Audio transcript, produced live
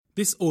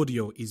This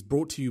audio is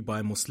brought to you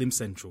by Muslim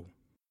Central.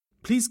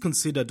 Please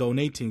consider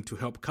donating to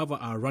help cover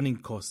our running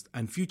costs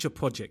and future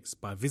projects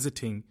by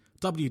visiting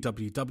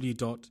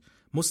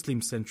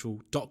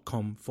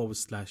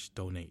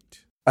www.muslimcentral.com/donate.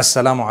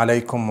 Assalamu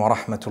alaikum wa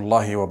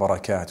rahmatullahi wa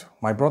barakatuh.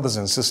 My brothers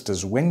and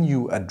sisters, when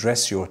you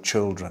address your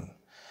children,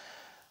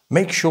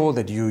 make sure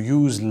that you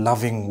use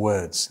loving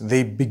words.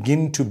 They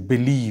begin to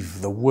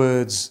believe the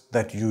words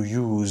that you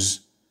use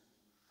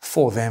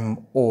for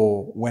them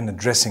or when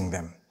addressing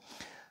them.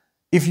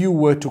 If you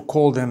were to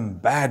call them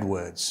bad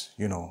words,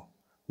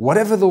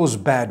 whatever those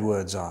bad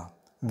words are,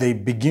 they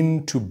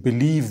begin to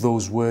believe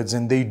those words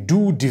and they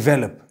do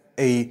develop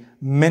a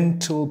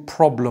mental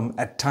problem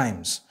at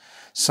times.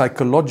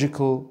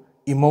 Psychological,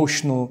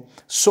 emotional,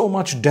 so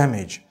much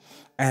damage.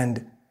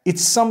 And it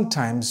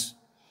sometimes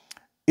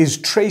is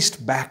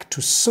traced back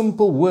to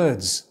simple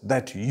words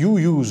that you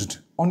used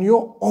on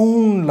your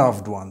own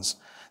loved ones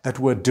that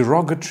were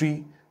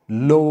derogatory,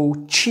 low,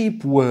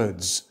 cheap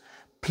words.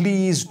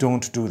 Please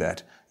don't do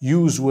that.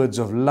 Use words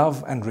of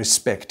love and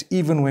respect,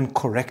 even when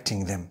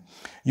correcting them.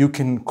 You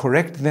can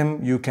correct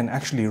them, you can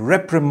actually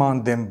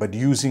reprimand them, but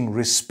using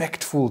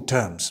respectful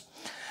terms.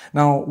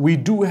 Now, we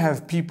do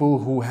have people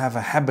who have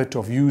a habit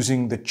of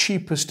using the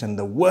cheapest and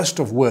the worst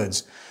of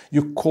words.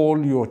 You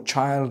call your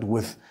child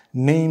with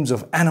names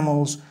of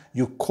animals.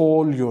 You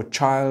call your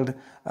child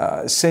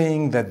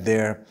saying that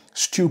they're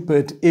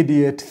stupid,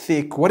 idiot,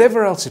 thick,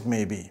 whatever else it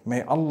may be.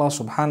 May Allah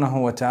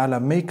subhanahu wa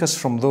ta'ala make us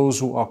from those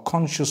who are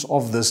conscious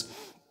of this.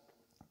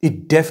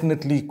 It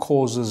definitely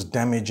causes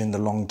damage in the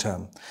long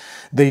term.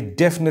 They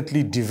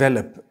definitely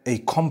develop a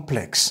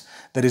complex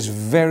that is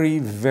very,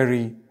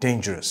 very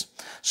dangerous.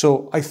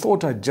 So I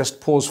thought I'd just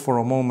pause for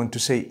a moment to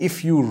say,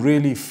 if you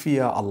really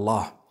fear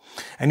Allah,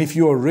 and if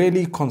you are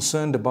really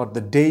concerned about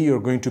the day you're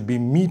going to be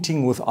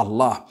meeting with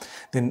Allah,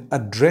 then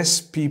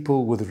address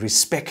people with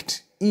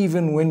respect,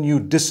 even when you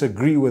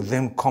disagree with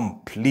them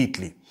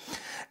completely.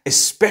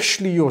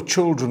 Especially your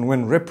children,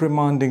 when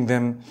reprimanding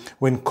them,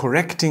 when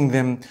correcting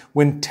them,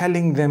 when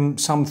telling them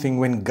something,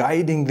 when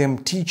guiding them,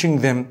 teaching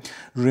them,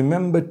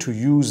 remember to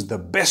use the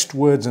best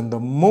words and the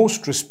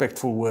most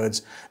respectful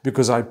words,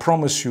 because I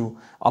promise you,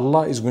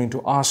 Allah is going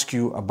to ask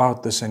you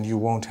about this and you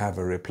won't have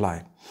a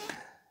reply.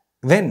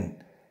 Then,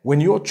 when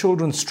your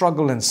children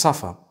struggle and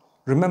suffer,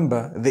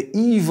 remember the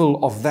evil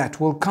of that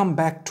will come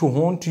back to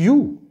haunt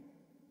you,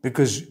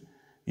 because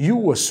you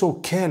were so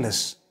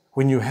careless.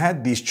 When you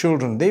had these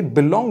children, they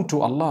belong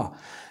to Allah.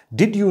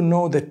 Did you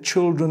know that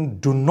children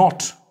do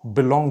not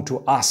belong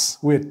to us?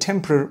 We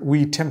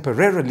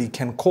temporarily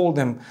can call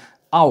them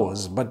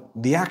ours, but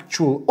the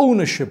actual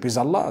ownership is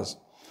Allah's.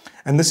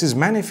 And this is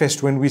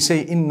manifest when we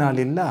say, Inna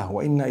lillah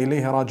wa inna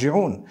ilayhi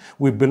raji'un.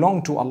 We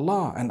belong to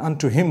Allah and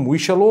unto Him we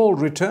shall all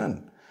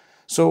return.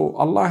 So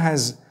Allah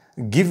has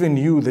given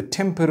you the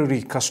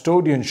temporary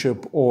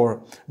custodianship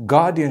or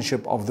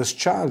guardianship of this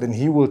child, and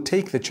He will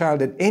take the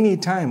child at any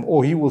time,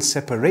 or He will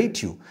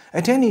separate you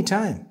at any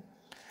time.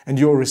 And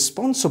you're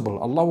responsible.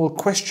 Allah will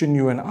question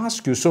you and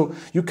ask you. So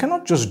you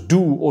cannot just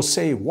do or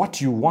say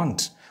what you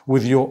want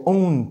with your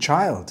own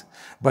child,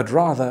 but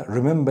rather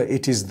remember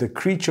it is the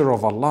creature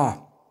of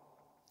Allah,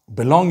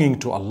 belonging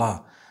to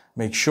Allah.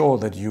 Make sure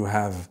that you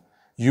have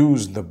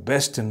used the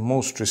best and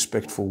most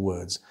respectful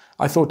words.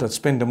 I thought I'd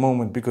spend a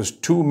moment because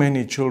too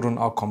many children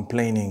are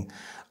complaining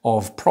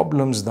of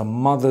problems. The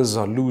mothers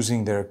are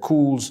losing their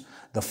cools.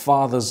 The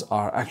fathers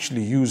are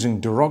actually using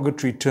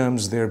derogatory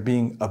terms. They're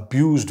being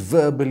abused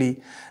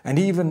verbally and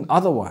even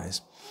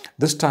otherwise.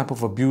 This type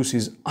of abuse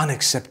is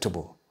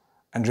unacceptable.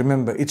 And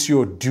remember, it's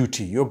your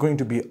duty. You're going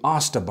to be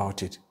asked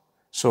about it.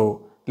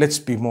 So let's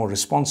be more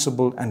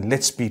responsible and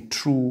let's be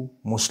true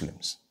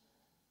Muslims.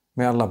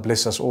 May Allah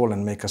bless us all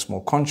and make us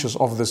more conscious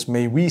of this.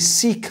 May we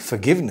seek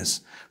forgiveness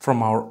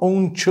from our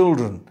own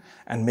children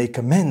and make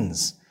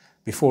amends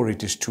before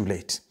it is too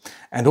late.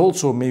 And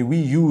also may we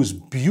use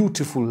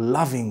beautiful,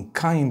 loving,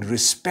 kind,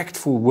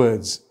 respectful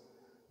words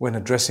when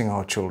addressing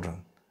our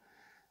children.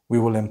 We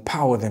will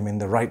empower them in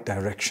the right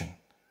direction.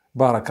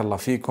 Barakallah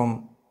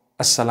feekum.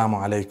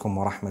 Assalamu alaikum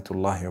wa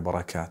rahmatullahi wa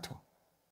barakatuh.